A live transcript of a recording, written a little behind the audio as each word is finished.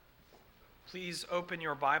Please open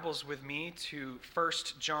your Bibles with me to 1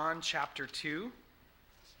 John chapter 2.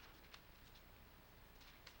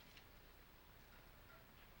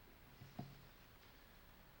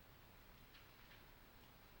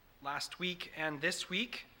 Last week and this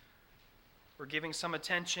week, we're giving some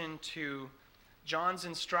attention to John's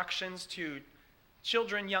instructions to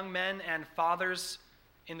children, young men, and fathers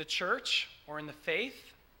in the church or in the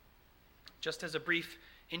faith. Just as a brief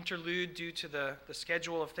interlude due to the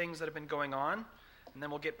schedule of things that have been going on, and then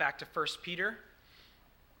we'll get back to 1 Peter.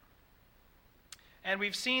 And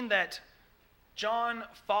we've seen that John,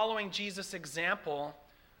 following Jesus' example,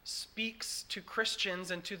 speaks to Christians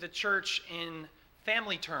and to the church in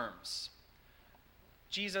family terms.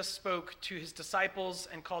 Jesus spoke to his disciples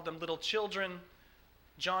and called them little children.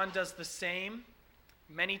 John does the same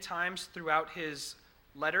many times throughout his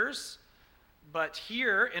letters. But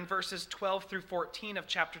here in verses 12 through 14 of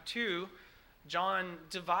chapter 2, John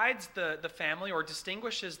divides the family or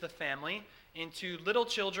distinguishes the family into little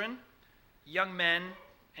children, young men,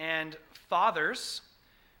 and fathers.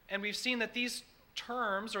 And we've seen that these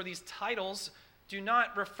terms or these titles do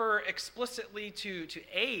not refer explicitly to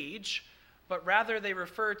age, but rather they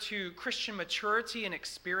refer to Christian maturity and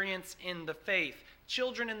experience in the faith.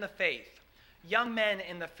 Children in the faith, young men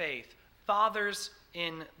in the faith, fathers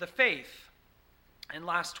in the faith. And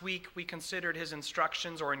last week, we considered his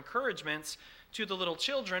instructions or encouragements to the little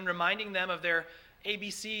children, reminding them of their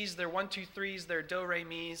ABCs, their 1, 2, 3s, their do, re,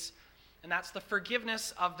 mi's. And that's the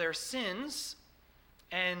forgiveness of their sins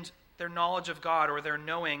and their knowledge of God, or their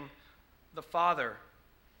knowing the Father.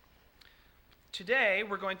 Today,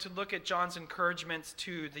 we're going to look at John's encouragements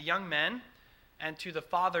to the young men and to the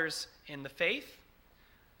fathers in the faith.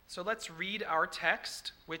 So let's read our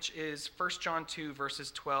text, which is 1 John 2, verses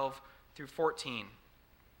 12 through 14.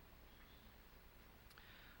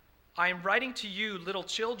 I am writing to you, little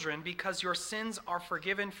children, because your sins are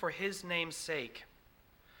forgiven for his name's sake.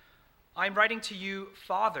 I am writing to you,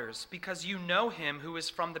 fathers, because you know him who is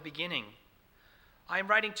from the beginning. I am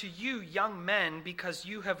writing to you, young men, because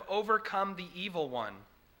you have overcome the evil one.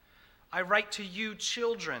 I write to you,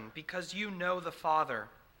 children, because you know the Father.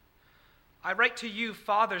 I write to you,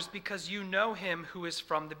 fathers, because you know him who is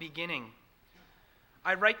from the beginning.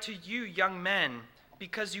 I write to you, young men,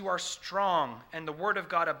 because you are strong, and the word of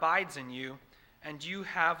God abides in you, and you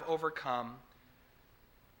have overcome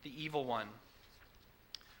the evil one.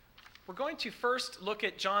 We're going to first look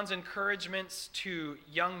at John's encouragements to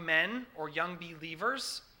young men or young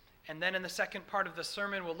believers, and then in the second part of the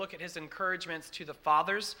sermon, we'll look at his encouragements to the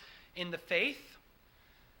fathers in the faith.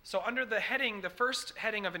 So under the first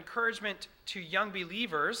heading of encouragement to young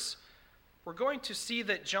believers, we're going to see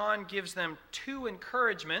that John gives them two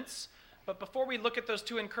encouragements. But before we look at those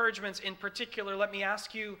two encouragements in particular, let me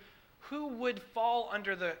ask you, who would fall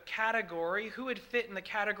under the category, who would fit in the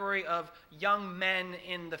category of young men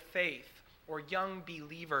in the faith or young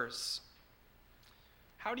believers?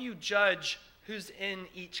 How do you judge who's in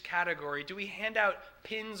each category? Do we hand out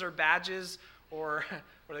pins or badges or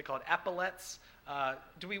what are they called, epaulets?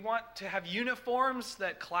 Do we want to have uniforms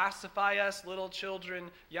that classify us, little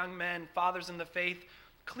children, young men, fathers in the faith?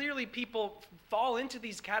 Clearly, people fall into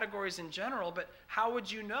these categories in general, but how would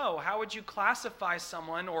you know? How would you classify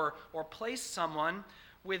someone or place someone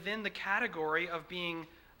within the category of being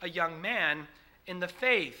a young man in the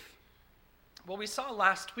faith? Well, we saw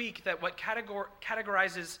last week that what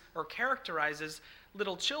categorizes or characterizes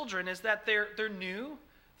little children is that they're new,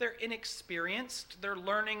 they're inexperienced, they're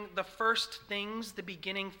learning the first things, the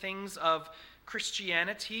beginning things of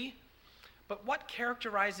Christianity. But what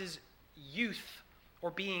characterizes youth or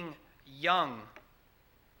being young?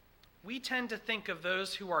 We tend to think of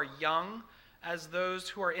those who are young as those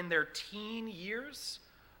who are in their teen years,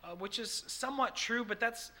 which is somewhat true, but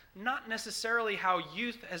that's not necessarily how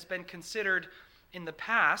youth has been considered in the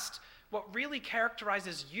past. What really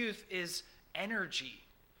characterizes youth is energy,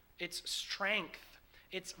 its strength,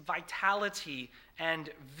 its vitality and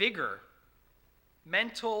vigor,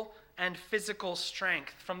 mental and physical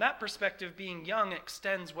strength. From that perspective, being young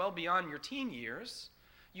extends well beyond your teen years.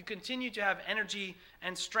 You continue to have energy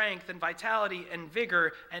and strength and vitality and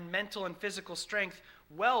vigor and mental and physical strength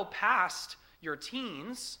well past your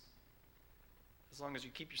teens, as long as you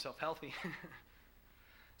keep yourself healthy.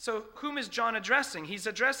 So whom is John addressing? He's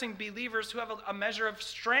addressing believers who have a measure of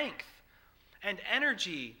strength and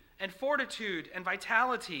energy and fortitude and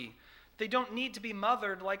vitality. They don't need to be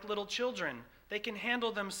mothered like little children. They can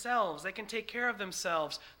handle themselves. They can take care of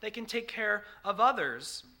themselves. They can take care of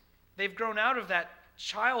others. They've grown out of that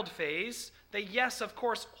child phase, they, yes, of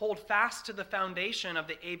course, hold fast to the foundation of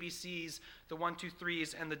the ABCs, the 1, 2,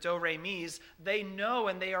 3s, and the do, re, mi's. They know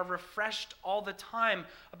and they are refreshed all the time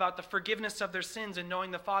about the forgiveness of their sins and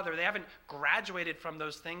knowing the Father. They haven't graduated from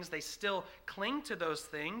those things. They still cling to those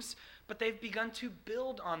things, but they've begun to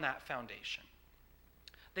build on that foundation.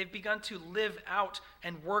 They've begun to live out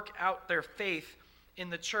and work out their faith in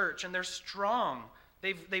the church, and they're strong.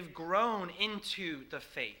 They've grown into the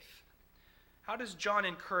faith. How does John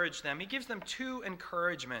encourage them? He gives them 2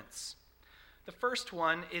 encouragements. The first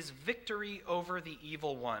one is victory over the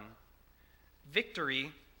evil one.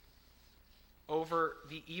 Victory over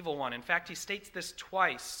the evil one. In fact, he states this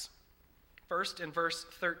twice. First, in verse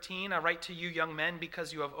 13, I write to you, young men,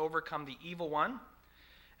 because you have overcome the evil one.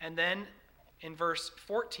 And then in verse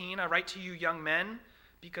 14, I write to you, young men,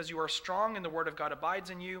 because you are strong and the word of God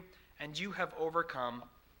abides in you, and you have overcome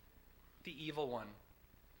the evil one.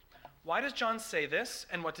 Why does John say this,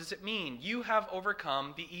 and what does it mean? You have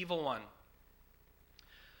overcome the evil one.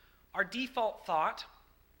 Our default thought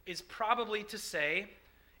is probably to say,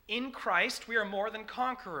 in Christ we are more than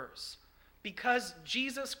conquerors. Because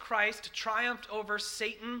Jesus Christ triumphed over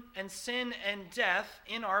Satan and sin and death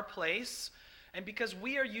in our place, and because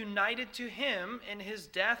we are united to him in his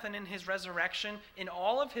death and in his resurrection, in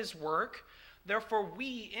all of his work, therefore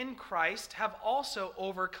we in Christ have also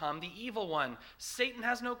overcome the evil one. Satan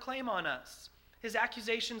has no claim on us. His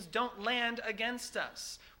accusations don't land against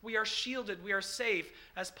us. We are shielded, we are safe.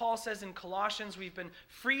 As Paul says in Colossians, we've been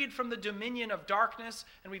freed from the dominion of darkness,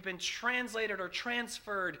 and we've been translated or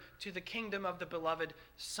transferred to the kingdom of the beloved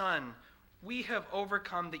Son. We have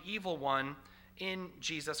overcome the evil one in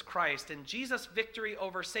Jesus Christ. And Jesus' victory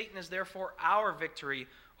over Satan is therefore our victory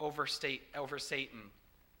over Satan.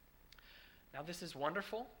 Now, this is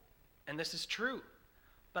wonderful, and this is true,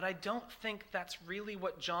 but I don't think that's really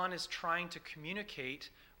what John is trying to communicate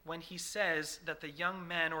when he says that the young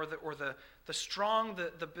men or the strong,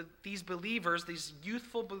 these believers, these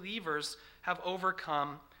youthful believers, have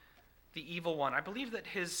overcome the evil one. I believe that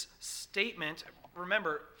his statement,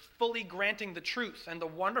 remember, fully granting the truth and the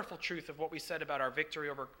wonderful truth of what we said about our victory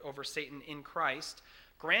over Satan in Christ,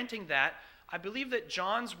 granting that, I believe that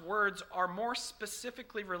John's words are more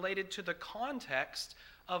specifically related to the context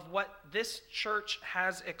of what this church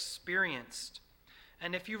has experienced.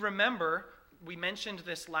 And if you remember, we mentioned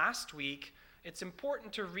this last week, it's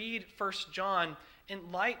important to read 1 John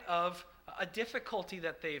in light of a difficulty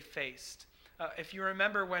that they've faced. If you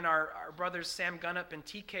remember when our brothers Sam Gunnop and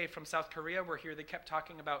TK from South Korea were here, they kept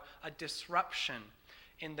talking about a disruption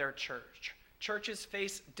in their church. Churches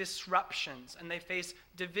face disruptions, and they face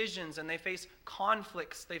divisions, and they face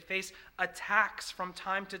conflicts. They face attacks from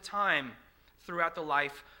time to time throughout the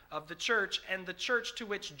life of the church. And the church to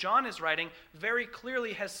which John is writing very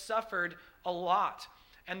clearly has suffered a lot.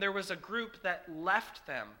 And there was a group that left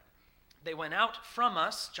them. They went out from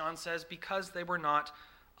us, John says, because they were not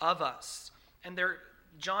of us. And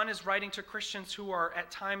John is writing to Christians who are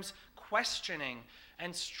at times questioning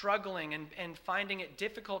and struggling and finding it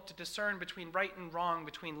difficult to discern between right and wrong,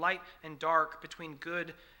 between light and dark, between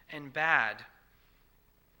good and bad.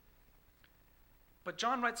 But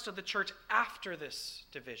John writes to the church after this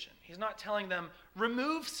division. He's not telling them,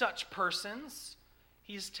 remove such persons.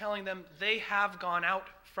 He's telling them, they have gone out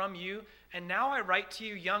from you, and now I write to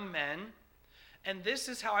you, young men, and this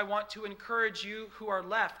is how I want to encourage you who are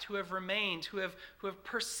left, who have remained, who have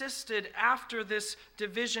persisted after this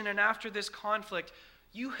division and after this conflict.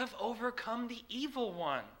 You have overcome the evil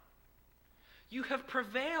one. You have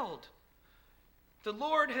prevailed. The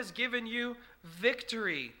Lord has given you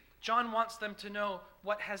victory. John wants them to know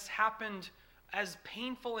what has happened, as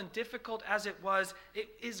painful and difficult as it was. It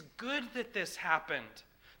is good that this happened.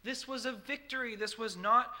 This was a victory. This was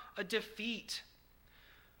not a defeat.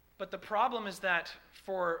 But the problem is that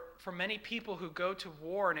for many people who go to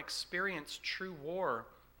war and experience true war,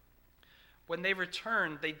 when they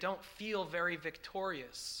return, they don't feel very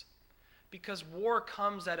victorious, because war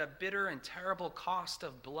comes at a bitter and terrible cost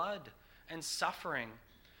of blood and suffering.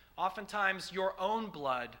 Oftentimes, your own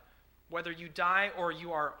blood, whether you die or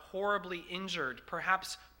you are horribly injured,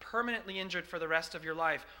 perhaps permanently injured for the rest of your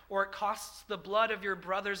life, or it costs the blood of your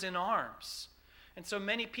brothers in arms. And so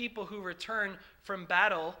many people who return from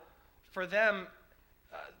battle, for them,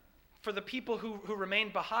 for the people who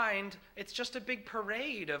remain behind, it's just a big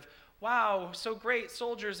parade of, wow, so great,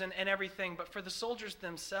 soldiers and everything. But for the soldiers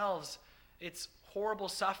themselves, it's horrible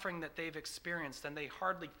suffering that they've experienced, and they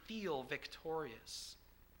hardly feel victorious.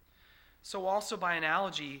 So also by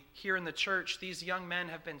analogy, here in the church, these young men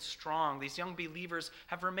have been strong. These young believers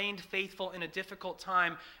have remained faithful in a difficult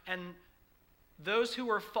time, and Those who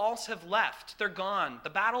were false have left. They're gone. The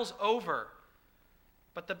battle's over.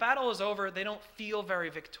 But the battle is over. They don't feel very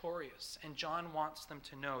victorious. And John wants them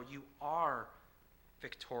to know, you are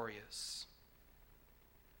victorious.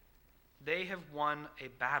 They have won a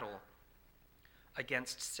battle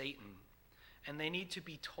against Satan. And they need to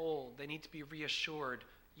be told, they need to be reassured,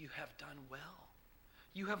 you have done well.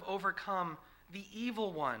 You have overcome the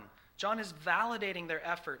evil one. John is validating their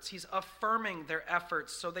efforts. He's affirming their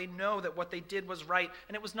efforts so they know that what they did was right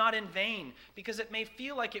and it was not in vain, because it may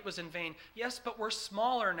feel like it was in vain. Yes, but we're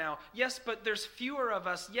smaller now. Yes, but there's fewer of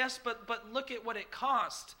us. Yes, but look at what it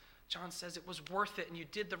cost. John says it was worth it and you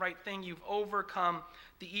did the right thing. You've overcome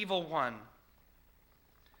the evil one.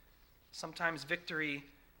 Sometimes victory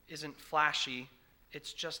isn't flashy.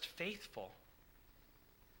 It's just faithful.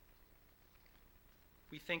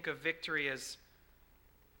 We think of victory as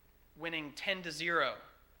winning 10-0,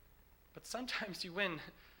 but sometimes you win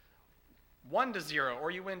 1-0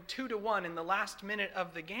 or you win 2-1 in the last minute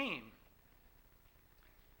of the game.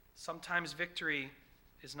 Sometimes victory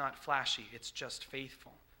is not flashy, it's just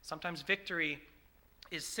faithful. Sometimes victory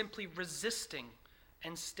is simply resisting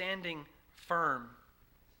and standing firm.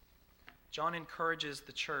 John encourages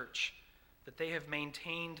the church that they have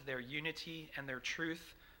maintained their unity and their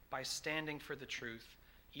truth by standing for the truth,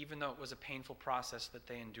 even though it was a painful process that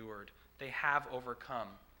they endured. They have overcome,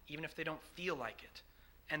 even if they don't feel like it,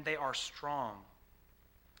 and they are strong.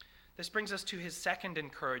 This brings us to his second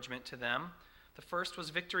encouragement to them. The first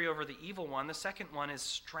was victory over the evil one. The second one is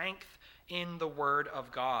strength in the word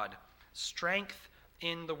of God. Strength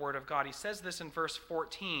in the word of God. He says this in verse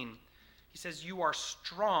 14. He says, you are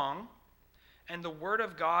strong, and the word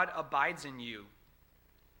of God abides in you.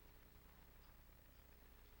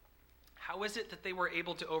 How is it that they were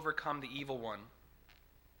able to overcome the evil one?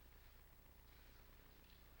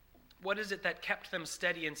 What is it that kept them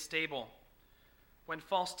steady and stable when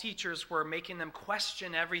false teachers were making them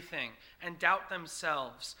question everything and doubt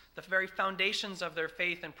themselves, the very foundations of their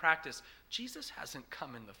faith and practice? Jesus hasn't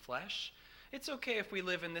come in the flesh. It's okay if we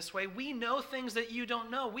live in this way. We know things that you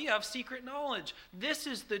don't know. We have secret knowledge. This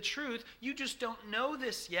is the truth. You just don't know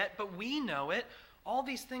this yet, but we know it. All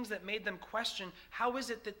these things that made them question, how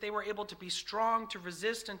is it that they were able to be strong, to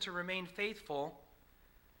resist, and to remain faithful?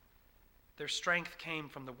 Their strength came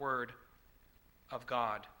from the word of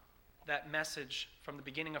God. That message from the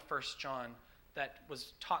beginning of 1 John that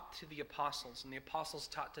was taught to the apostles, and the apostles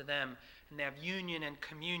taught to them, and they have union and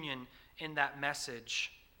communion in that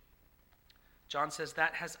message. John says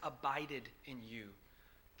that has abided in you.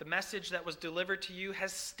 The message that was delivered to you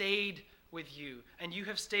has stayed with you, and you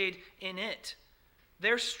have stayed in it.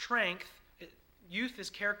 Their strength, youth is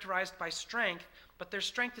characterized by strength, but their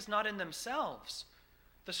strength is not in themselves.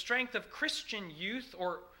 The strength of Christian youth,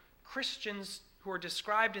 or Christians who are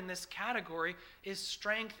described in this category, is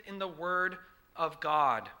strength in the word of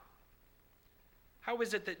God. How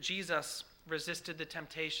is it that Jesus resisted the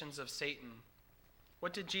temptations of Satan?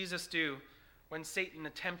 What did Jesus do when Satan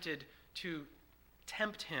attempted to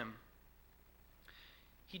tempt him?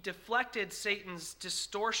 He deflected Satan's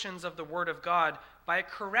distortions of the word of God by a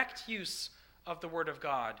correct use of the word of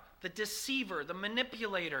God. The deceiver, the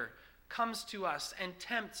manipulator, comes to us and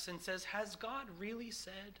tempts and says, has God really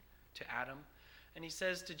said to Adam? And he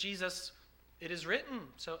says to Jesus, it is written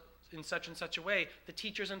so in such and such a way. The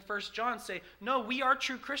teachers in 1 John say, no, we are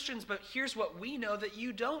true Christians, but here's what we know that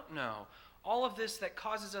you don't know. All of this that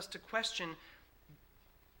causes us to question.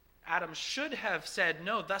 Adam should have said,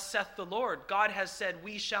 no, thus saith the Lord. God has said,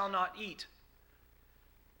 we shall not eat.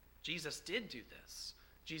 Jesus did do this.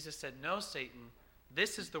 Jesus said, no, Satan,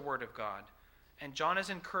 this is the word of God. And John is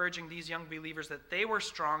encouraging these young believers that they were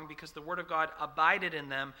strong because the word of God abided in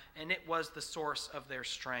them, and it was the source of their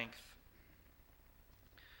strength.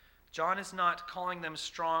 John is not calling them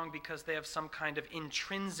strong because they have some kind of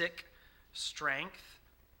intrinsic strength.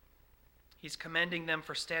 He's commending them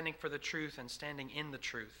for standing for the truth and standing in the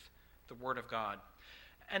truth, the word of God.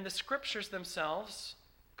 And the scriptures themselves,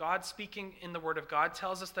 God speaking in the word of God,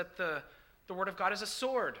 tells us that the word of God is a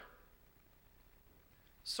sword.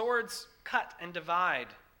 Swords cut and divide.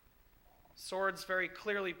 Swords very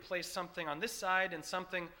clearly place something on this side and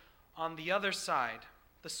something on the other side.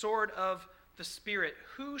 The sword of the Spirit.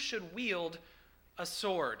 Who should wield a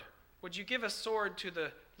sword? Would you give a sword to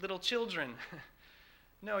the little children?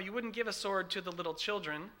 No, you wouldn't give a sword to the little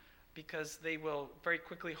children because they will very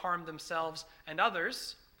quickly harm themselves and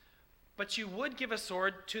others. But you would give a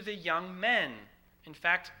sword to the young men. In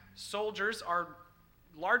fact, soldiers are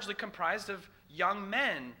largely comprised of young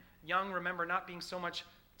men. Young, remember, not being so much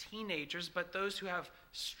teenagers, but those who have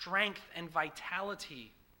strength and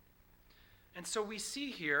vitality. And so we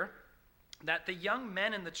see here that the young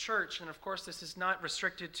men in the church, and of course this is not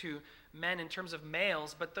restricted to men in terms of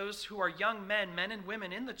males, but those who are young men, men and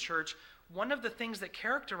women in the church, one of the things that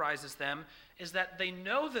characterizes them is that they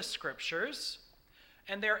know the scriptures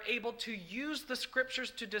and they're able to use the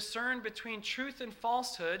scriptures to discern between truth and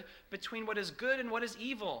falsehood, between what is good and what is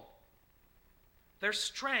evil. Their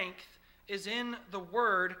strength is in the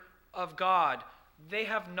word of God. They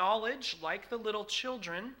have knowledge like the little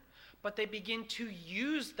children, but they begin to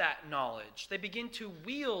use that knowledge. They begin to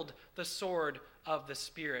wield the sword of the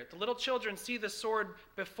Spirit. The little children see the sword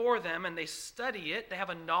before them and they study it. They have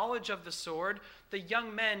a knowledge of the sword. The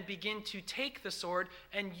young men begin to take the sword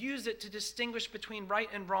and use it to distinguish between right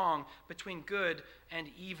and wrong, between good and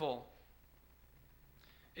evil.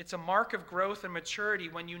 It's a mark of growth and maturity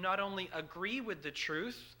when you not only agree with the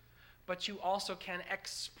truth, but you also can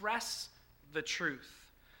express the truth.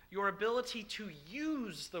 Your ability to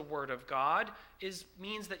use the Word of God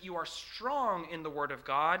means that you are strong in the Word of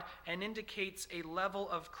God and indicates a level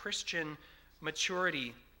of Christian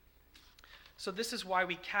maturity. So this is why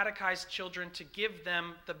we catechize children, to give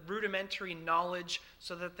them the rudimentary knowledge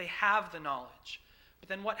so that they have the knowledge. But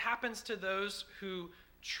then what happens to those who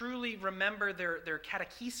truly remember their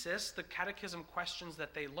catechesis, the catechism questions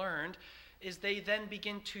that they learned, is they then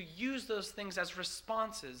begin to use those things as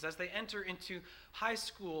responses as they enter into high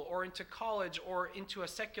school or into college or into a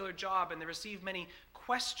secular job, and they receive many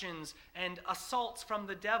questions and assaults from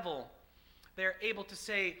the devil. They're able to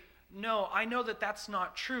say, no, I know that that's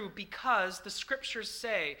not true because the scriptures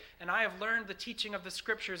say, and I have learned the teaching of the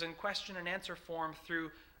scriptures in question and answer form through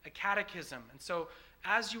a catechism. And so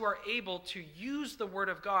as you are able to use the Word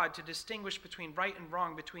of God to distinguish between right and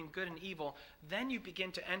wrong, between good and evil, then you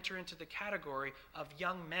begin to enter into the category of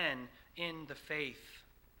young men in the faith.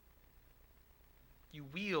 You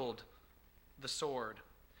wield the sword.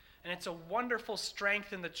 And it's a wonderful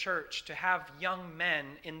strength in the church to have young men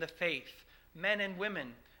in the faith, men and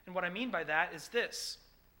women. And what I mean by that is this.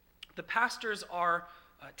 The pastors are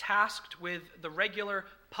tasked with the regular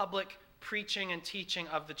public preaching and teaching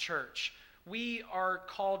of the church. We are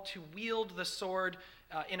called to wield the sword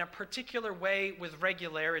in a particular way with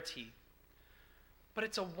regularity. But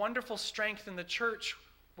it's a wonderful strength in the church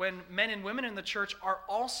when men and women in the church are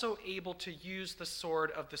also able to use the sword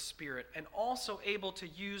of the Spirit and also able to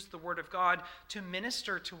use the Word of God to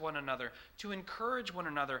minister to one another, to encourage one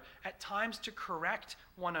another, at times to correct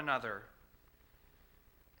one another.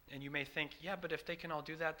 And you may think, yeah, but if they can all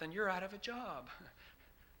do that, then you're out of a job.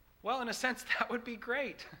 Well, in a sense, that would be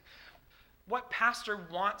great. What pastor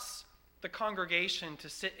wants the congregation to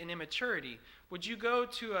sit in immaturity? Would you go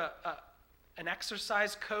to an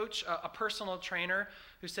exercise coach, a personal trainer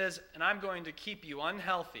who says, and I'm going to keep you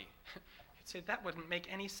unhealthy? You'd say, that wouldn't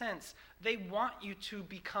make any sense. They want you to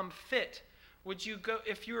become fit. Would you go,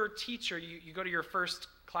 if you're a teacher, you go to your first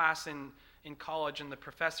class in college and the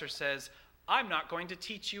professor says, I'm not going to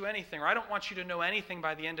teach you anything, or I don't want you to know anything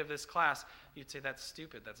by the end of this class. You'd say, that's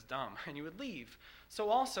stupid, that's dumb, and you would leave. So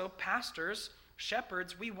also, pastors,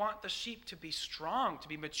 shepherds, we want the sheep to be strong, to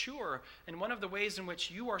be mature. And one of the ways in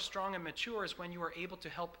which you are strong and mature is when you are able to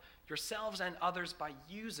help yourselves and others by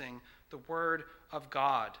using the Word of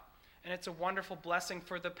God. And it's a wonderful blessing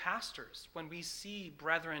for the pastors when we see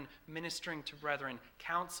brethren ministering to brethren,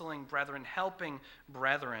 counseling brethren, helping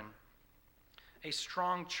brethren. A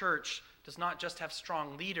strong church does not just have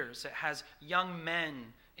strong leaders. It has young men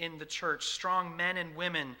in the church, strong men and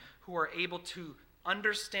women who are able to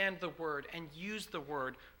understand the Word and use the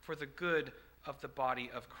Word for the good of the body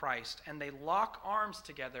of Christ. And they lock arms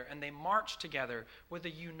together and they march together with a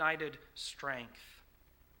united strength.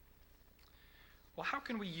 Well, how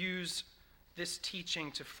can we use this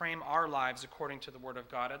teaching to frame our lives according to the Word of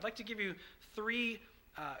God? I'd like to give you three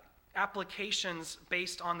applications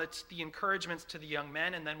based on the encouragements to the young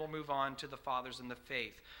men, and then we'll move on to the fathers in the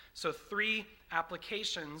faith. So 3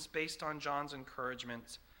 applications based on John's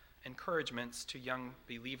encouragements to young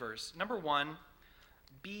believers. Number 1,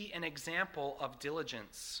 be an example of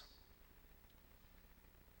diligence.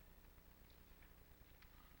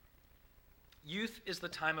 Youth is the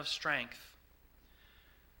time of strength.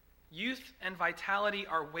 Youth and vitality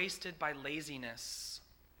are wasted by laziness.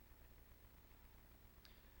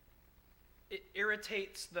 It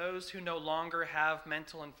irritates those who no longer have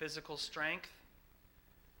mental and physical strength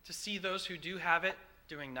to see those who do have it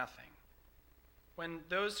doing nothing. When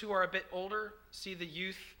those who are a bit older see the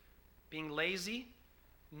youth being lazy,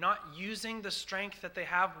 not using the strength that they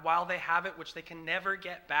have while they have it, which they can never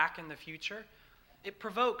get back in the future, it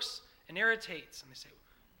provokes and irritates. And they say,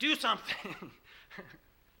 do something.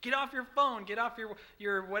 Get off your phone. Get off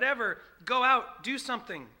your whatever. Go out. Do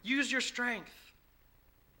something. Use your strength.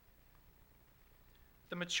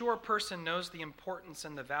 The mature person knows the importance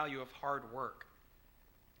and the value of hard work.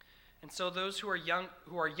 And so those who are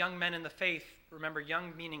young men in the faith, remember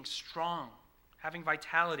young meaning strong, having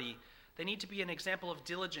vitality, they need to be an example of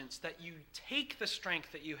diligence, that you take the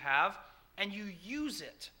strength that you have and you use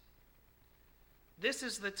it. This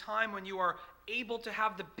is the time when you are able to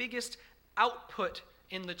have the biggest output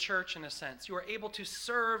in the church, in a sense. You are able to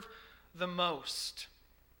serve the most,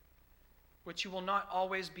 which you will not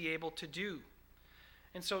always be able to do.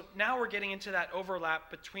 And so now we're getting into that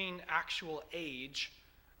overlap between actual age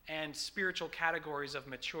and spiritual categories of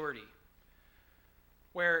maturity,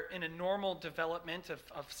 where in a normal development of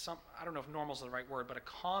some, I don't know if normal is the right word, but a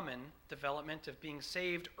common development of being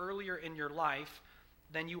saved earlier in your life,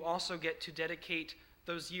 then you also get to dedicate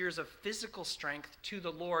those years of physical strength to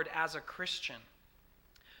the Lord as a Christian.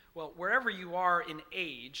 Well, wherever you are in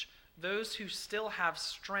age, those who still have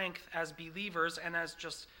strength as believers and as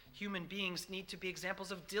just human beings need to be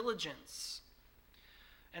examples of diligence.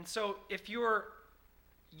 And so if you're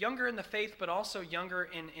younger in the faith, but also younger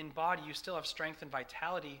in body, you still have strength and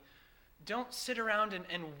vitality, don't sit around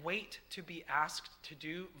and wait to be asked to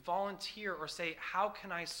do. Volunteer or say, how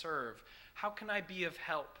can I serve? How can I be of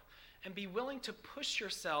help? And be willing to push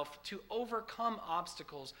yourself to overcome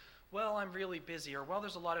obstacles. Well, I'm really busy, or well,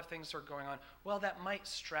 there's a lot of things that are going on. Well, that might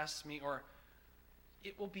stress me, or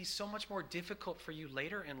it will be so much more difficult for you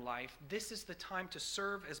later in life. This is the time to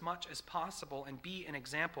serve as much as possible and be an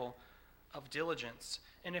example of diligence.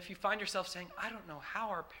 And if you find yourself saying, I don't know how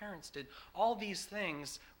our parents did all these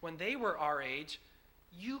things when they were our age,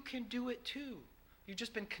 you can do it too. You've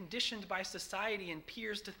just been conditioned by society and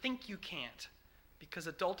peers to think you can't, because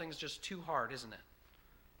adulting is just too hard, isn't it?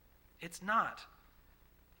 It's not.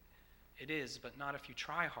 It is, but not if you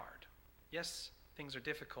try hard. Yes, things are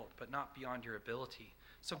difficult, but not beyond your ability.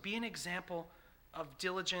 So be an example of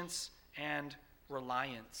diligence and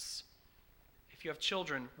reliance. If you have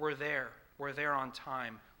children, we're there. We're there on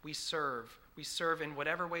time. We serve. We serve in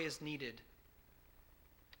whatever way is needed.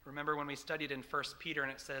 Remember when we studied in 1 Peter,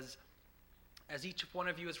 and it says, as each one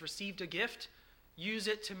of you has received a gift, use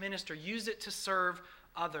it to minister. Use it to serve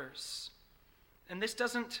others. And this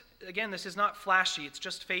is not flashy. It's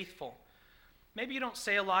just faithful. Maybe you don't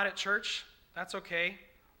say a lot at church. That's okay.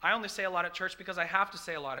 I only say a lot at church because I have to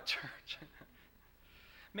say a lot at church.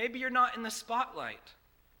 Maybe you're not in the spotlight.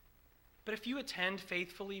 But if you attend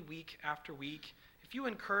faithfully week after week, if you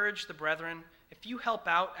encourage the brethren, if you help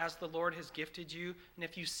out as the Lord has gifted you, and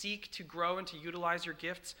if you seek to grow and to utilize your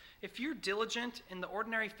gifts, if you're diligent in the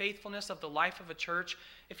ordinary faithfulness of the life of a church,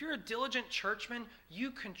 if you're a diligent churchman,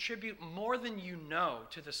 you contribute more than you know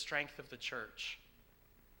to the strength of the church.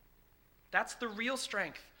 That's the real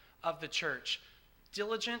strength of the church.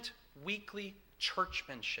 Diligent, weekly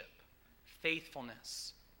churchmanship,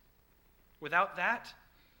 faithfulness. Without that,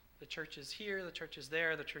 the church is here, the church is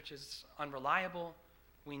there, the church is unreliable.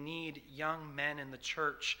 We need young men in the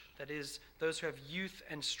church, that is, those who have youth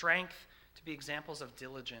and strength, to be examples of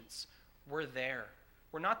diligence. We're there.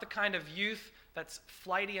 We're not the kind of youth that's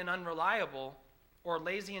flighty and unreliable, or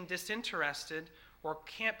lazy and disinterested, or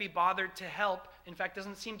can't be bothered to help. In fact,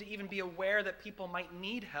 doesn't seem to even be aware that people might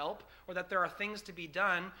need help or that there are things to be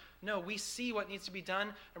done. No, we see what needs to be done,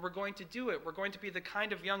 and we're going to do it. We're going to be the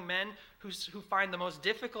kind of young men who find the most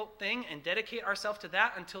difficult thing and dedicate ourselves to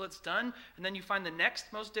that until it's done. And then you find the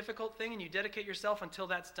next most difficult thing and you dedicate yourself until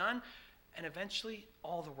that's done. And eventually,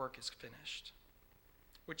 all the work is finished.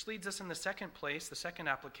 Which leads us in the second place, the second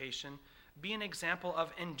application, be an example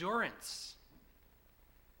of endurance.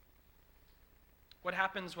 What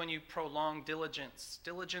happens when you prolong diligence?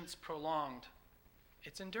 Diligence prolonged.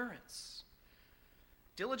 It's endurance.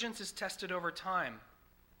 Diligence is tested over time.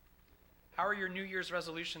 How are your New Year's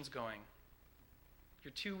resolutions going?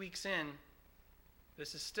 You're 2 weeks in.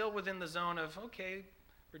 This is still within the zone of, okay,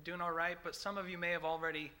 we're doing all right, but some of you may have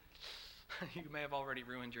already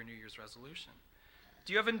ruined your New Year's resolution.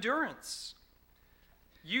 Do you have endurance?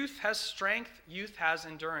 Youth has strength. Youth has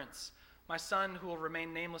endurance. My son, who will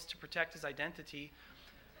remain nameless to protect his identity,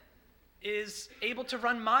 is able to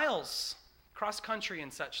run miles cross-country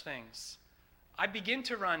and such things. I begin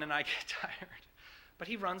to run and I get tired. But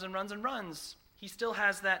he runs and runs and runs. He still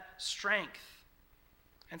has that strength.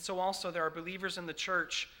 And so also there are believers in the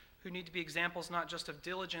church who need to be examples not just of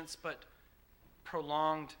diligence, but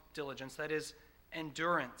prolonged diligence. That is,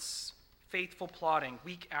 endurance, faithful plodding,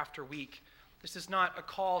 week after week. This is not a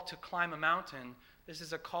call to climb a mountain. This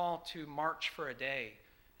is a call to march for a day.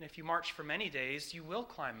 And if you march for many days, you will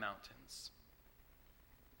climb mountains.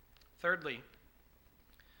 Thirdly,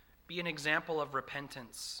 be an example of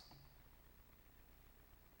repentance.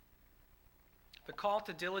 The call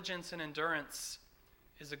to diligence and endurance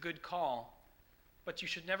is a good call, but you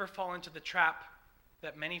should never fall into the trap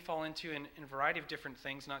that many fall into in a variety of different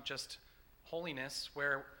things, not just holiness,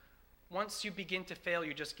 where once you begin to fail,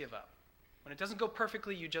 you just give up. When it doesn't go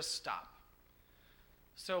perfectly, you just stop.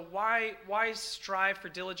 So why strive for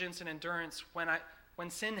diligence and endurance when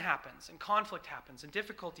sin happens and conflict happens and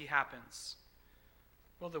difficulty happens?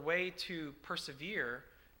 Well, the way to persevere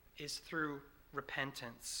is through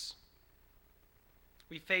repentance.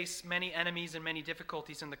 We face many enemies and many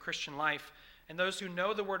difficulties in the Christian life, and those who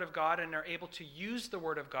know the Word of God and are able to use the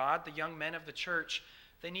Word of God, the young men of the church,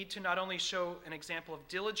 they need to not only show an example of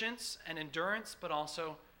diligence and endurance, but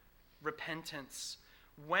also repentance.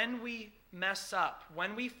 When we mess up,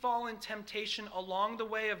 when we fall in temptation along the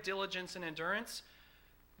way of diligence and endurance,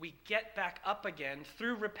 we get back up again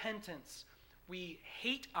through repentance. We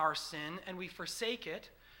hate our sin and we forsake it,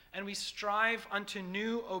 and we strive unto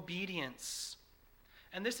new obedience.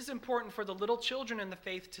 And this is important for the little children in the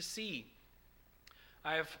faith to see.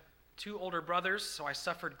 I have 2 older brothers, so I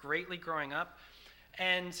suffered greatly growing up.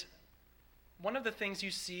 And one of the things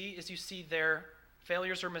you see their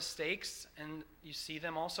failures or mistakes, and you see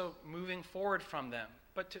them also moving forward from them.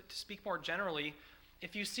 But to speak more generally,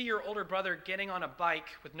 if you see your older brother getting on a bike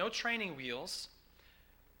with no training wheels,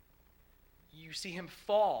 you see him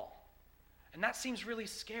fall. And that seems really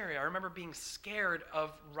scary. I remember being scared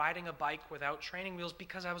of riding a bike without training wheels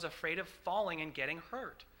because I was afraid of falling and getting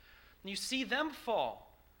hurt. And you see them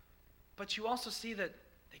fall, but you also see that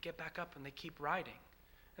they get back up and they keep riding.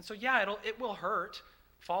 And so it will hurt.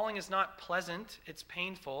 Falling is not pleasant, it's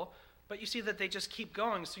painful, but you see that they just keep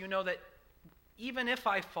going, so you know that even if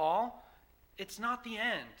I fall, it's not the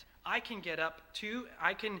end. I can get up too,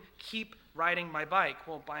 I can keep riding my bike.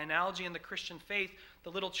 Well, by analogy in the Christian faith,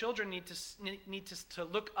 the little children need to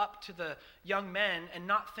look up to the young men and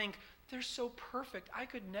not think, they're so perfect, I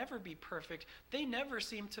could never be perfect, they never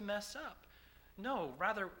seem to mess up. No,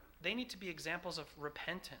 rather, they need to be examples of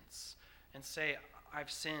repentance and say,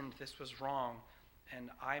 I've sinned, this was wrong, and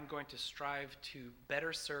I'm going to strive to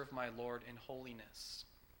better serve my Lord in holiness.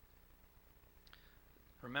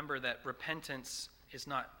 Remember that repentance is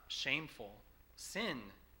not shameful. Sin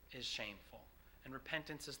is shameful. And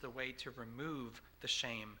repentance is the way to remove the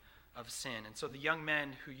shame of sin. And so the young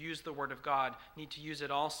men who use the Word of God need to use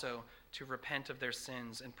it also to repent of their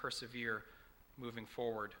sins and persevere moving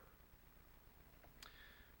forward.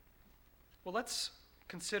 Well, let's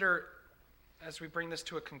consider, as we bring this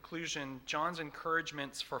to a conclusion, John's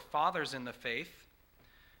encouragements for fathers in the faith.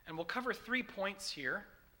 And we'll cover 3 points here.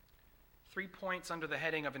 3 points under the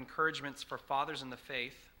heading of encouragements for fathers in the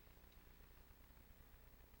faith.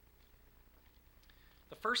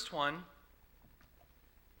 The first one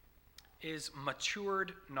is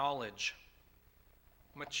matured knowledge.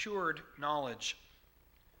 Matured knowledge.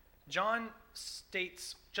 John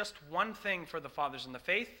states just one thing for the fathers in the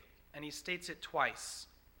faith, and he states it twice.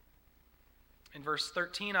 In verse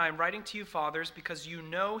 13, I am writing to you, fathers, because you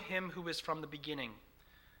know him who is from the beginning.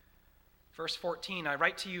 Verse 14, I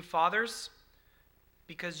write to you, fathers,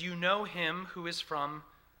 because you know him who is from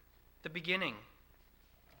the beginning.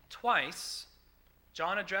 Twice,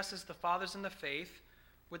 John addresses the fathers in the faith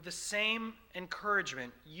with the same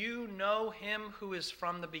encouragement. You know him who is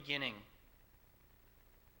from the beginning.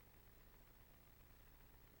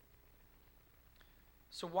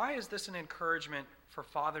 So why is this an encouragement for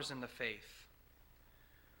fathers in the faith?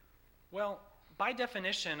 Well, by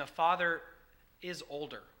definition, a father is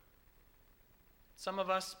older. Some of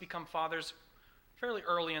us become fathers fairly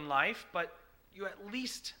early in life, but you at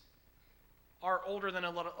least are older than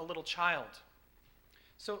a little child.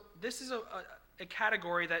 So this is a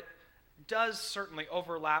category that does certainly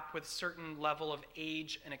overlap with certain level of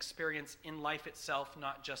age and experience in life itself,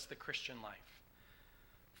 not just the Christian life.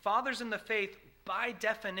 Fathers in the faith, by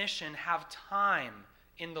definition, have time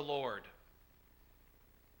in the Lord.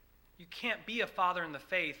 You can't be a father in the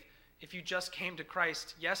faith if you just came to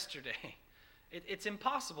Christ yesterday. It's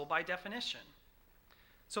impossible by definition.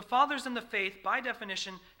 So fathers in the faith, by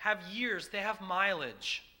definition, have years. They have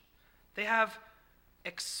mileage. They have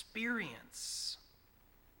experience.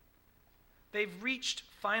 They've reached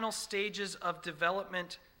final stages of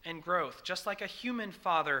development and growth. Just like a human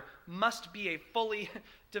father must be a fully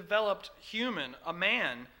developed human, a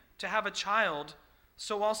man, to have a child,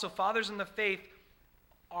 so also fathers in the faith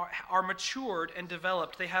are matured and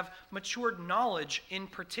developed. They have matured knowledge in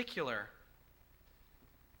particular.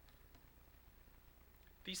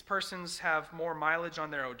 These persons have more mileage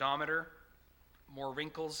on their odometer, more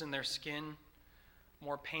wrinkles in their skin,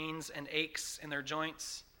 more pains and aches in their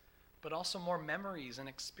joints, but also more memories and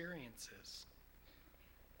experiences.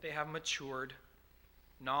 They have matured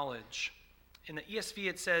knowledge. In the ESV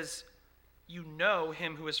it says, you know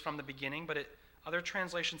him who is from the beginning, but other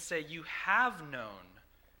translations say, you have known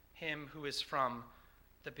him who is from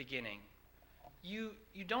the beginning. You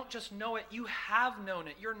don't just know it, you have known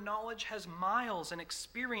it. Your knowledge has miles and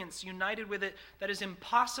experience united with it that is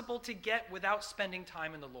impossible to get without spending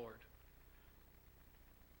time in the Lord.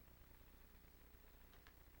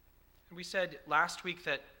 And we said last week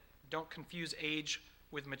that don't confuse age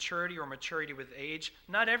with maturity or maturity with age.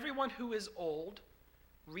 Not everyone who is old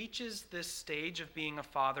reaches this stage of being a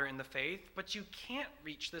father in the faith, but you can't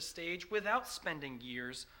reach this stage without spending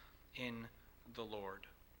years in the Lord.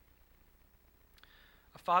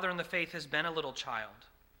 A father in the faith has been a little child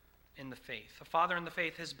in the faith. A father in the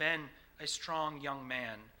faith has been a strong young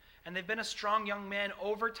man. And they've been a strong young man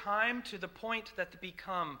over time to the point that they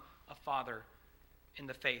become a father in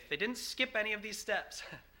the faith. They didn't skip any of these steps.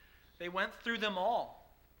 They went through them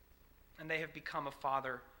all. And they have become a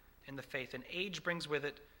father in the faith. And age brings with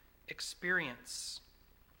it experience.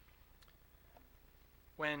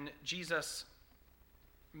 When Jesus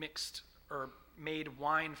made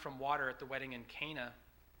wine from water at the wedding in Cana,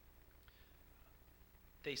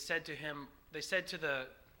 they said to the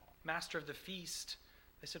master of the feast,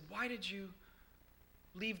 they said, why did you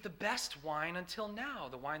leave the best wine until now,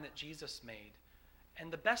 the wine that Jesus made?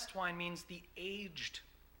 And the best wine means the aged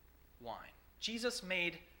wine. Jesus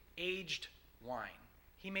made aged wine.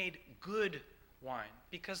 He made good wine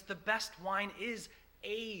because the best wine is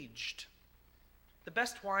aged. The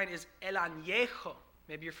best wine is el añejo.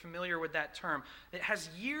 Maybe you're familiar with that term. It has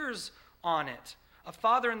years on it. A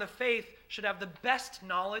father in the faith should have the best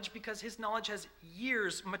knowledge because his knowledge has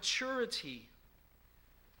years, maturity.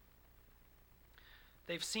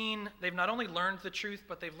 They've not only learned the truth,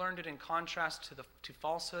 but they've learned it in contrast to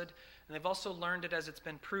falsehood, and they've also learned it as it's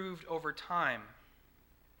been proved over time.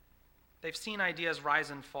 They've seen ideas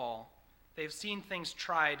rise and fall. They've seen things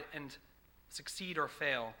tried and succeed or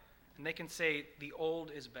fail, and they can say the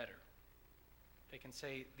old is better. They can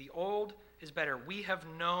say the old is better. We have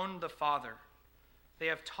known the Father. They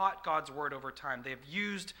have taught God's word over time. They have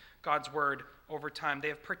used God's word over time. They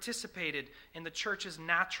have participated in the church's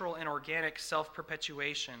natural and organic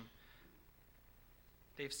self-perpetuation.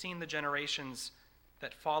 They've seen the generations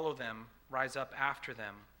that follow them rise up after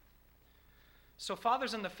them. So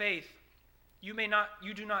fathers in the faith, you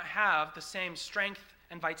do not have the same strength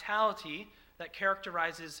and vitality that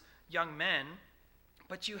characterizes young men,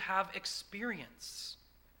 but you have experience.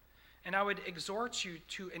 And I would exhort you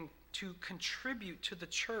to contribute to the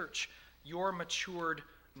church your matured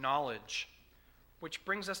knowledge. Which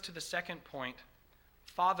brings us to the second point,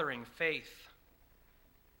 fathering faith.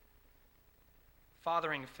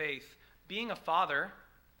 Fathering faith. Being a father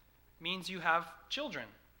means you have children.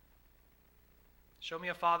 Show me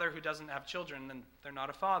a father who doesn't have children, then they're not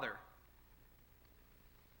a father.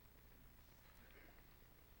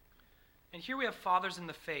 And here we have fathers in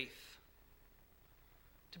the faith.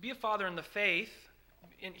 To be a father in the faith,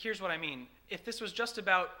 and here's what I mean. If this was just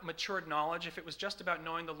about matured knowledge, if it was just about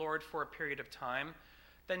knowing the Lord for a period of time,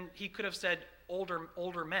 then he could have said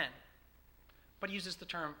older men. But he uses the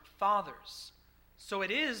term fathers. So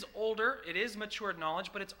it is older, it is matured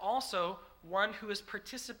knowledge, but it's also one who has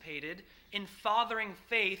participated in fathering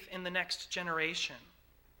faith in the next generation.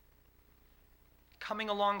 Coming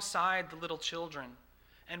alongside the little children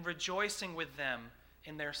and rejoicing with them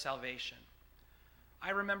in their salvation.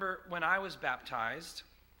 I remember when I was baptized,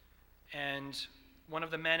 and one of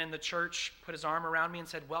the men in the church put his arm around me and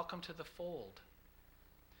said, "Welcome to the fold."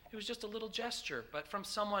 It was just a little gesture, but from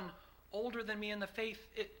someone older than me in the faith,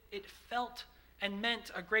 it felt and meant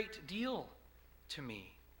a great deal to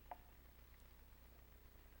me.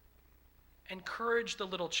 Encourage the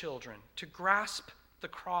little children to grasp the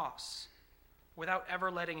cross without ever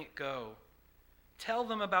letting it go. Tell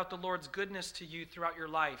them about the Lord's goodness to you throughout your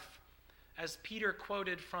life. As Peter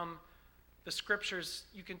quoted from the scriptures,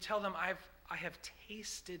 you can tell them, I have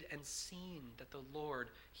tasted and seen that the Lord,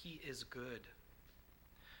 he is good.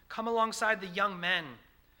 Come alongside the young men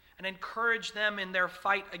and encourage them in their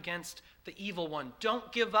fight against the evil one.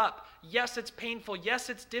 Don't give up. Yes, it's painful. Yes,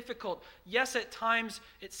 it's difficult. Yes, at times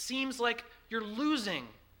it seems like you're losing,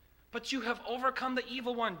 but you have overcome the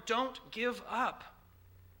evil one. Don't give up.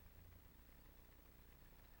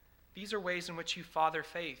 These are ways in which you father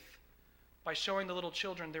faith. By showing the little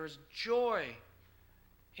children there is joy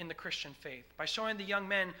in the Christian faith. By showing the young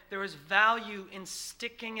men there is value in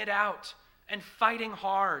sticking it out and fighting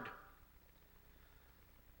hard.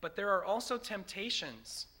 But there are also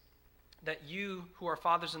temptations that you who are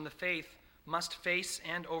fathers in the faith must face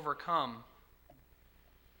and overcome.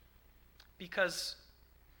 Because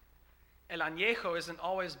el añejo isn't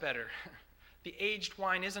always better. The aged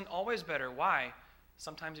wine isn't always better. Why?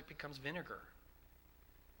 Sometimes it becomes vinegar.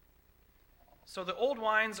 So the old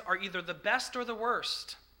wines are either the best or the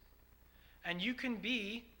worst. And you can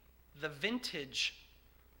be the vintage,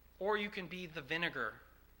 or you can be the vinegar.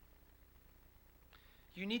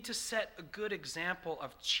 You need to set a good example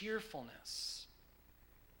of cheerfulness.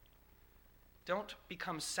 Don't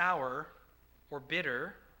become sour or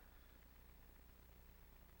bitter.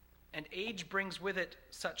 And age brings with it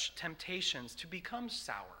such temptations to become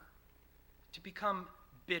sour, to become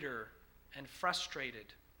bitter and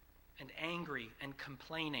frustrated and angry and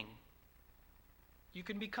complaining. You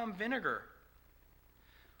can become vinegar,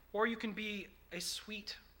 or you can be a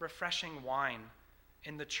sweet, refreshing wine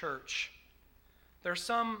in the church. There are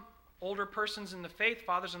some older persons in the faith,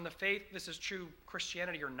 fathers in the faith, this is true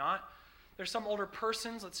Christianity or not. There's some older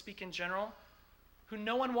persons, let's speak in general, who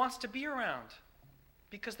no one wants to be around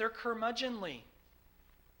because they're curmudgeonly,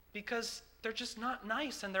 because they're just not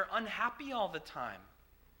nice and they're unhappy all the time.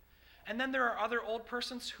 And then there are other old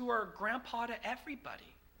persons who are grandpa to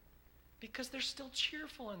everybody because they're still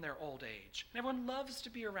cheerful in their old age. And everyone loves to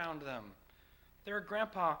be around them. They're a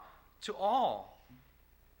grandpa to all.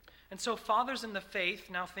 And so fathers in the faith,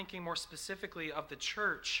 now thinking more specifically of the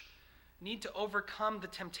church, need to overcome the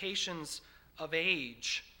temptations of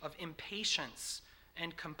age, of impatience,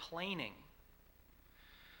 and complaining.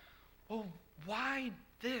 Well, why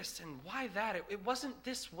this and why that? It wasn't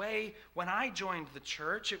this way when I joined the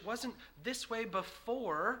church. It wasn't this way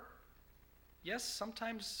before. Yes,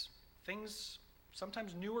 sometimes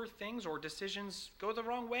newer things or decisions go the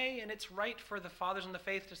wrong way, and it's right for the fathers in the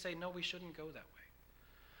faith to say, no, we shouldn't go that way.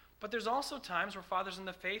 But there's also times where fathers in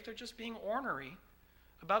the faith are just being ornery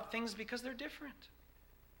about things because they're different.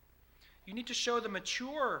 You need to show the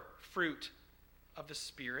mature fruit of the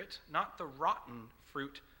Spirit, not the rotten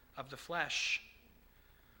fruit of the flesh.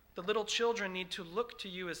 The little children need to look to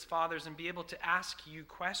you as fathers and be able to ask you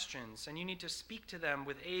questions, and you need to speak to them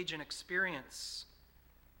with age and experience.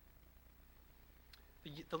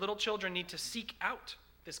 The little children need to seek out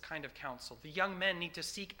this kind of counsel. The young men need to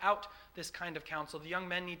seek out this kind of counsel. The young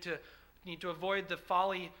men need to avoid the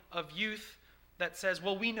folly of youth that says,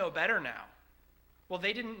 well, we know better now. Well,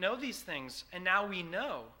 they didn't know these things, and now we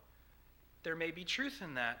know. There may be truth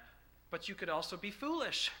in that, but you could also be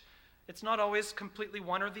foolish. It's not always completely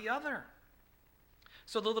one or the other.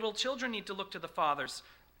 So the little children need to look to the fathers.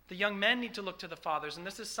 The young men need to look to the fathers, and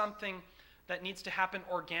this is something that needs to happen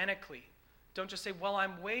organically. Don't just say, well,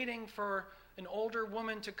 I'm waiting for an older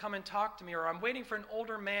woman to come and talk to me, or I'm waiting for an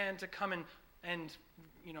older man to come and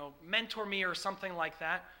mentor me or something like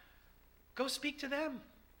that. Go speak to them.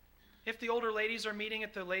 If the older ladies are meeting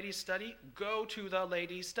at the ladies' study, go to the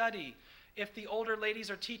ladies' study. If the older ladies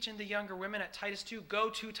are teaching the younger women at Titus 2, go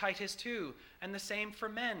to Titus 2. And the same for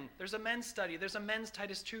men. There's a men's study. There's a men's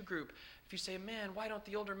Titus 2 group. If you say, man, why don't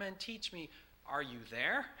the older men teach me? Are you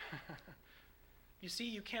there? You see,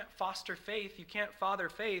 you can't foster faith. You can't father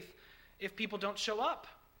faith if people don't show up.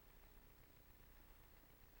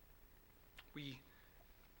 We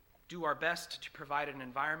do our best to provide an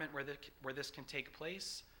environment where this can take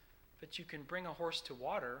place, but you can bring a horse to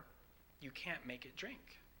water. You can't make it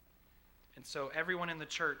drink. And so everyone in the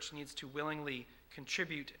church needs to willingly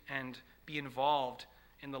contribute and be involved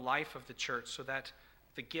in the life of the church so that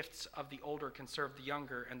the gifts of the older can serve the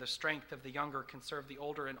younger and the strength of the younger can serve the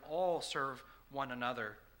older and all serve one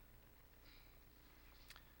another.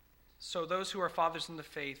 So those who are fathers in the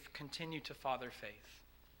faith continue to father faith.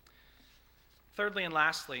 Thirdly and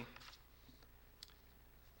lastly,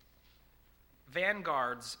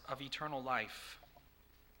 vanguards of eternal life.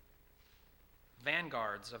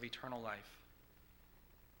 Vanguards of eternal life.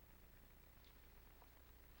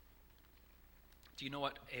 Do you know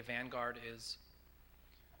what a vanguard is?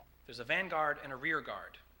 There's a vanguard and a rear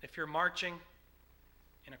guard. If you're marching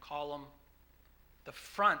in a column, the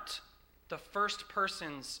front, the first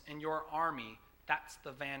persons in your army, that's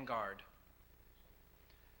the vanguard.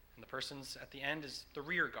 And the persons at the end is the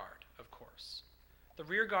rear guard, of course.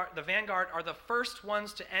 The vanguard are the first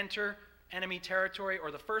ones to enter enemy territory or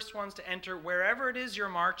the first ones to enter wherever it is you're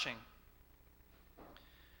marching.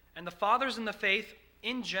 And the fathers in the faith,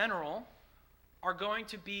 in general, are going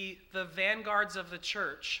to be the vanguards of the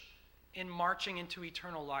church in marching into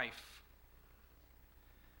eternal life.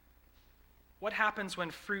 What happens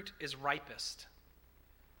when fruit is ripest?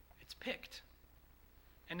 It's picked.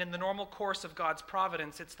 And in the normal course of God's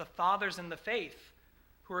providence, it's the fathers in the faith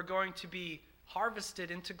who are going to be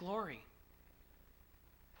harvested into glory.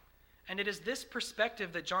 And it is this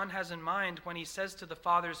perspective that John has in mind when he says to the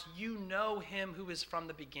fathers, you know him who is from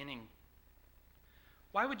the beginning.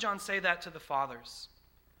 Why would John say that to the fathers?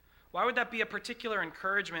 Why would that be a particular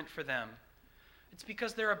encouragement for them? It's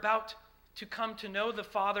because they're about to come to know the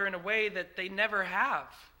Father in a way that they never have.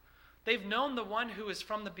 They've known the one who is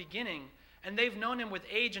from the beginning, and they've known him with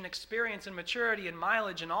age and experience and maturity and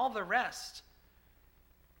mileage and all the rest.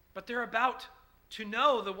 But they're about to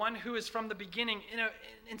know the one who is from the beginning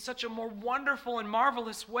in such a more wonderful and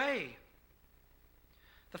marvelous way.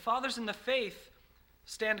 The fathers in the faith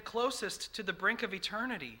stand closest to the brink of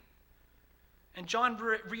eternity. And John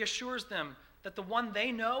reassures them that the one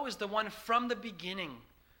they know is the one from the beginning.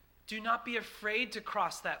 Do not be afraid to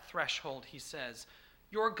cross that threshold, he says.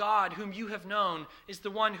 Your God, whom you have known, is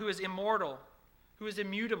the one who is immortal, who is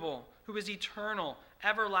immutable, who is eternal,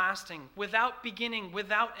 everlasting, without beginning,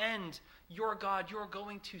 without end. Your God, you're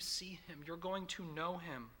going to see him. You're going to know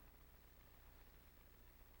him.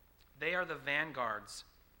 They are the vanguards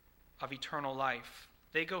of eternal life.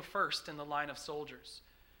 They go first in the line of soldiers.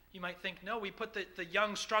 You might think, no, we put the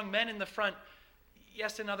young, strong men in the front.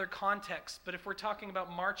 Yes, in other contexts, but if we're talking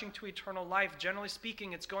about marching to eternal life, generally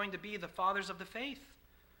speaking, it's going to be the fathers of the faith.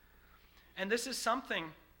 And this is something,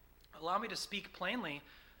 allow me to speak plainly,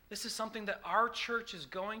 this is something that our church is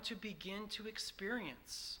going to begin to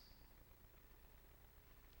experience.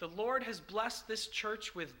 The Lord has blessed this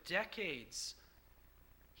church with decades.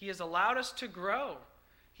 He has allowed us to grow.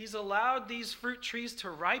 He's allowed these fruit trees to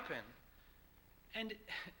ripen. And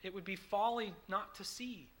it would be folly not to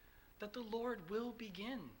see that the Lord will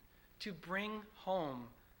begin to bring home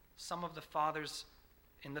some of the fathers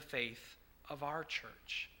in the faith of our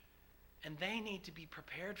church. And they need to be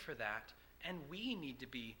prepared for that, and we need to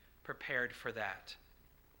be prepared for that.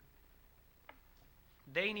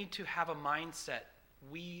 They need to have a mindset.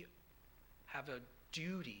 We have a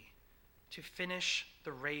duty to finish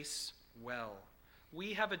the race well.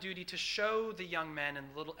 We have a duty to show the young men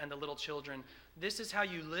and the little children, this is how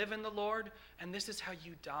you live in the Lord, and this is how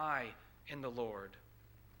you die in the Lord.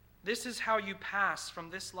 This is how you pass from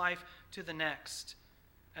this life to the next.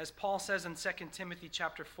 As Paul says in 2 Timothy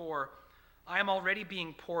chapter 4, I am already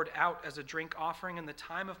being poured out as a drink offering, and the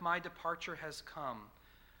time of my departure has come.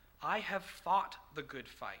 I have fought the good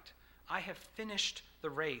fight. I have finished the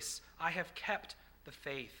race. I have kept the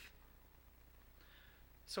faith.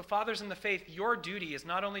 So, fathers in the faith, your duty is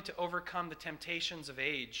not only to overcome the temptations of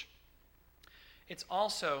age, it's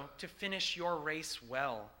also to finish your race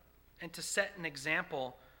well and to set an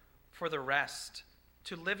example for the rest,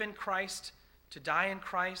 to live in Christ, to die in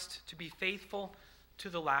Christ, to be faithful to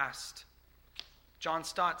the last. John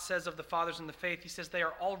Stott says of the fathers in the faith, he says they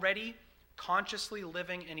are already consciously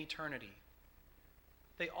living in eternity.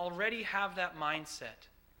 They already have that mindset.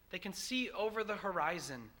 They can see over the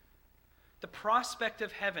horizon. The prospect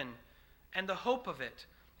of heaven and the hope of it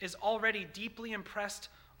is already deeply impressed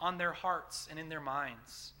on their hearts and in their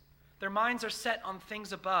minds. Their minds are set on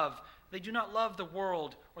things above. They do not love the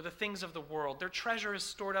world or the things of the world. Their treasure is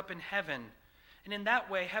stored up in heaven. And in that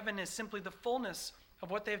way, heaven is simply the fullness of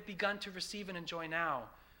what they have begun to receive and enjoy now.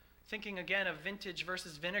 Thinking again of vintage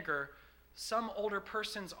versus vinegar, some older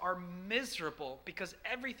persons are miserable because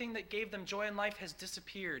everything that gave them joy in life has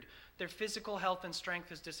disappeared. Their physical health and strength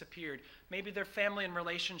has disappeared. Maybe their family and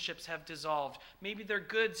relationships have dissolved. Maybe their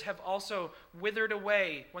goods have also withered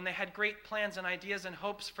away when they had great plans and ideas and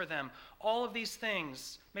hopes for them. All of these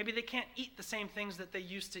things, maybe they can't eat the same things that they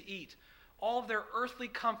used to eat. All of their earthly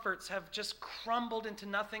comforts have just crumbled into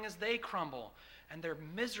nothing as they crumble. And they're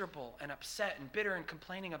miserable and upset and bitter and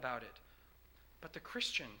complaining about it. But the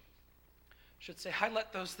Christian should say, I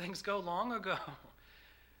let those things go long ago.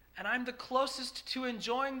 And I'm the closest to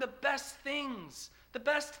enjoying the best things, the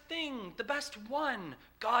best thing, the best one,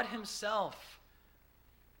 God himself.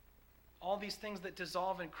 All these things that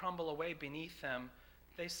dissolve and crumble away beneath them,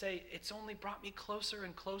 they say, it's only brought me closer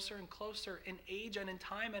and closer and closer in age and in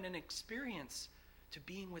time and in experience to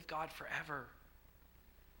being with God forever.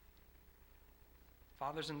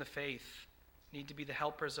 Fathers in the faith need to be the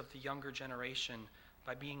helpers of the younger generation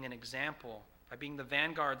by being an example, by being the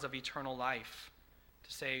vanguards of eternal life.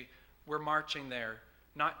 To say, we're marching there,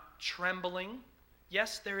 not trembling.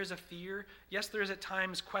 Yes, there is a fear. Yes, there is at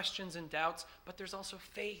times questions and doubts, but there's also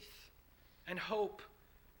faith and hope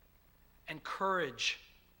and courage.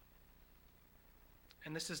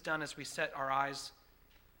 And this is done as we set our eyes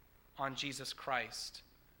on Jesus Christ.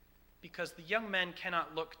 Because the young men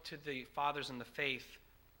cannot look to the fathers in the faith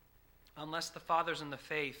unless the fathers in the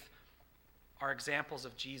faith are examples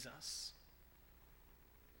of Jesus.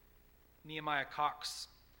 Nehemiah Cox,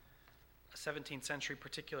 a 17th century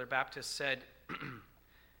particular Baptist, said,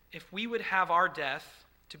 if we would have our death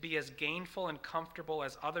to be as gainful and comfortable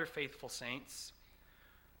as other faithful saints,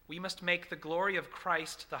 We must make the glory of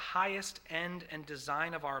Christ the highest end and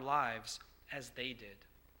design of our lives as they did.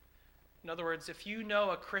 In other words, if you know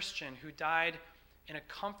a Christian who died in a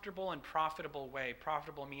comfortable and profitable way,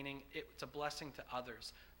 profitable meaning it's a blessing to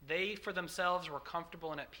others. They, for themselves, were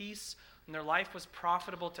comfortable and at peace, and their life was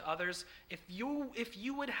profitable to others. If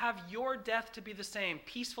you would have your death to be the same,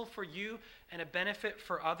 peaceful for you and a benefit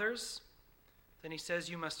for others, then he says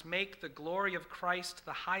you must make the glory of Christ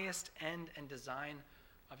the highest end and design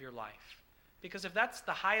of your life. Because if that's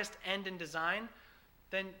the highest end and design,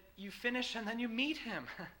 then you finish and then you meet him.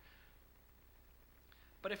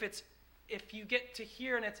 But if you get to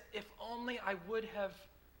here and it's, if only I would have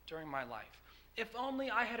during my life, if only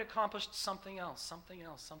I had accomplished something else,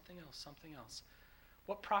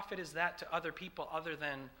 what profit is that to other people other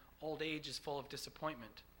than old age is full of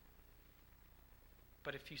disappointment?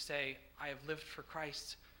 But if you say, I have lived for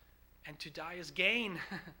Christ and to die is gain,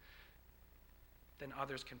 then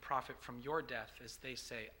others can profit from your death as they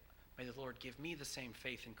say, may the Lord give me the same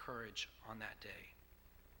faith and courage on that day.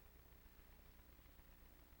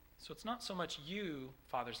 So it's not so much you,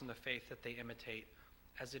 fathers in the faith, that they imitate,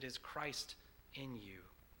 as it is Christ in you.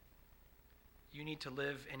 You need to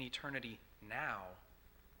live in eternity now,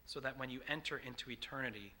 so that when you enter into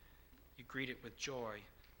eternity, you greet it with joy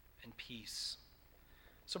and peace.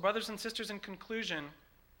 So brothers and sisters, in conclusion,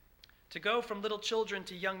 to go from little children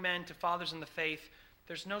to young men to fathers in the faith,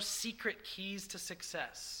 there's no secret keys to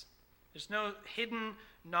success. There's no hidden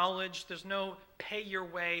knowledge. There's no pay your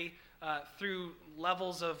way through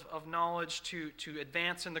levels of knowledge to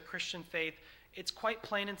advance in the Christian faith. It's quite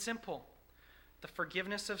plain and simple. The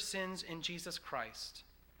forgiveness of sins in Jesus Christ,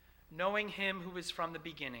 knowing him who is from the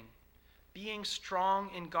beginning, being strong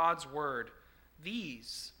in God's word,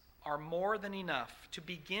 these are more than enough to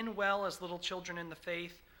begin well as little children in the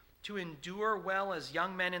faith, to endure well as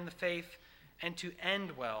young men in the faith, and to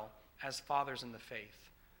end well as fathers in the faith.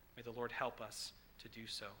 May the Lord help us to do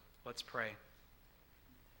so. Let's pray.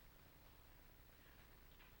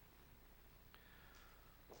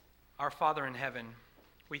 Our Father in heaven,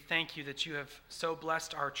 we thank you that you have so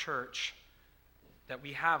blessed our church that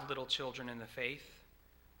we have little children in the faith,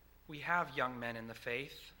 we have young men in the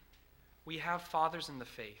faith, we have fathers in the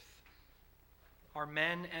faith. Our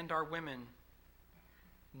men and our women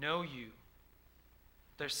know you.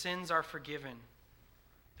 Their sins are forgiven.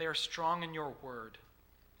 They are strong in your word.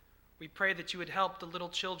 We pray that you would help the little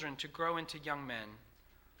children to grow into young men,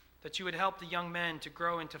 that you would help the young men to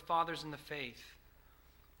grow into fathers in the faith,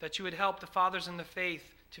 that you would help the fathers in the faith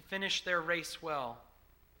to finish their race well.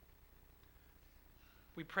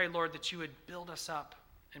 We pray, Lord, that you would build us up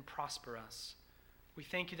and prosper us. We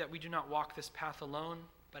thank you that we do not walk this path alone,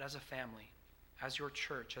 but as a family, as your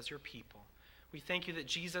church, as your people. We thank you that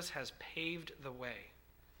Jesus has paved the way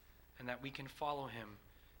and that we can follow him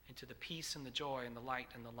into the peace and the joy and the light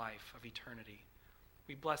and the life of eternity.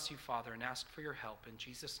 We bless you, Father, and ask for your help in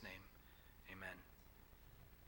Jesus' name.